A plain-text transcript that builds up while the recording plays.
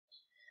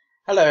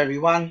Hello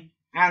everyone,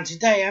 and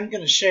today I'm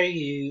going to show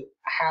you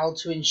how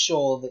to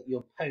ensure that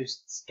your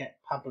posts get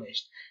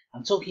published.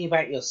 I'm talking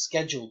about your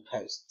scheduled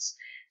posts.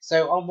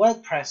 So on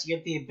WordPress you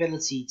have the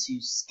ability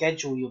to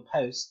schedule your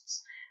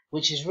posts,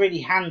 which is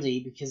really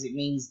handy because it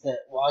means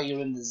that while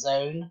you're in the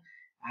zone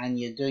and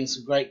you're doing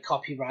some great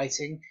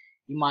copywriting,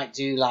 you might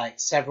do like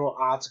several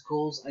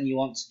articles and you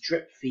want to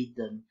drip feed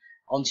them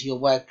onto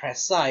your WordPress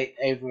site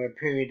over a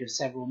period of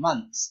several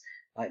months,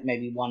 like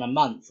maybe one a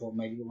month or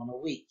maybe one a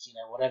week,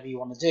 whatever you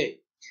want to do.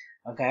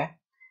 Okay,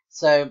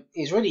 so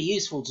it's really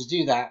useful to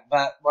do that.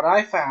 But what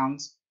I found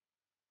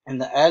in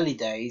the early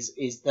days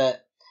is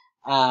that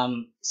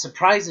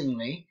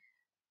surprisingly,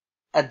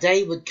 a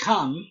day would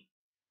come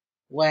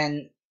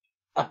when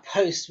a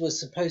post was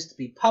supposed to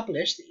be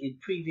published that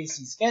you'd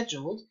previously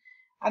scheduled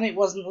and it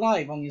wasn't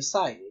live on your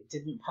site. It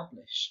didn't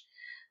publish.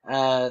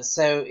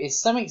 So it's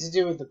something to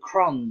do with the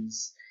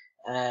crons,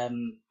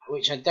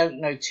 which I don't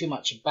know too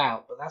much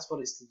about, but that's what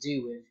it's to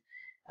do with.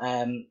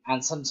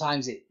 And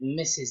sometimes it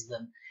misses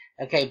them.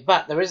 Okay,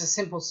 but there is a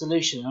simple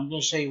solution. I'm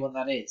going to show you what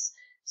that is.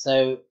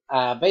 So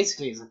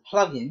basically it's a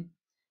plugin.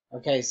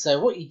 Okay, so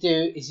what you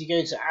do is you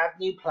go to add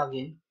new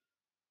plugin,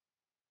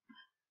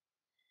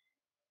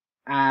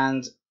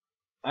 and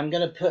I'm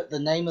going to put the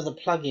name of the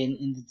plugin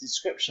in the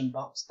description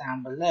box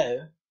down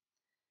below.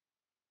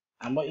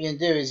 And what you're going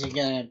to do is you're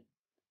going to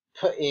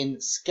put in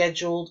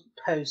scheduled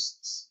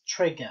posts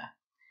trigger.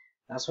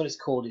 That's what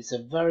it's called. It's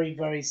a very,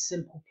 very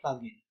simple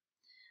plugin.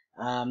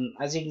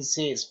 As you can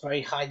see, it's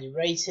very highly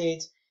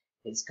rated.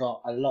 It's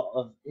got a lot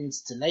of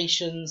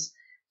installations.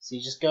 So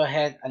you just go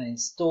ahead and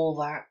install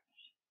that.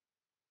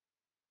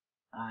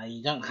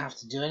 You don't have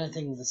to do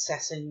anything with the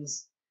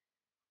settings.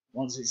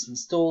 Once it's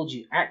installed,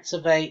 you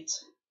activate.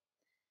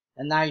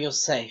 And now you're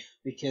safe,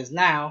 because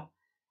now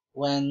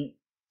when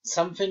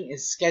something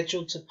is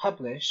scheduled to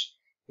publish,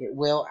 it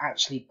will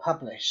actually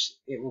publish.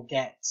 It will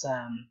get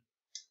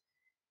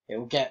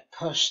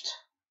pushed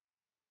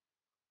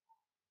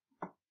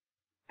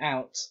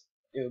out.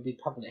 It will be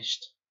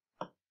published.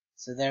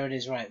 So there it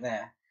is right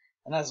there,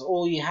 and that's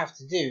all you have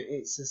to do.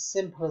 It's as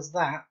simple as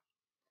that,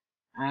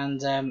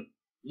 and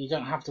you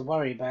don't have to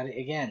worry about it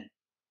again.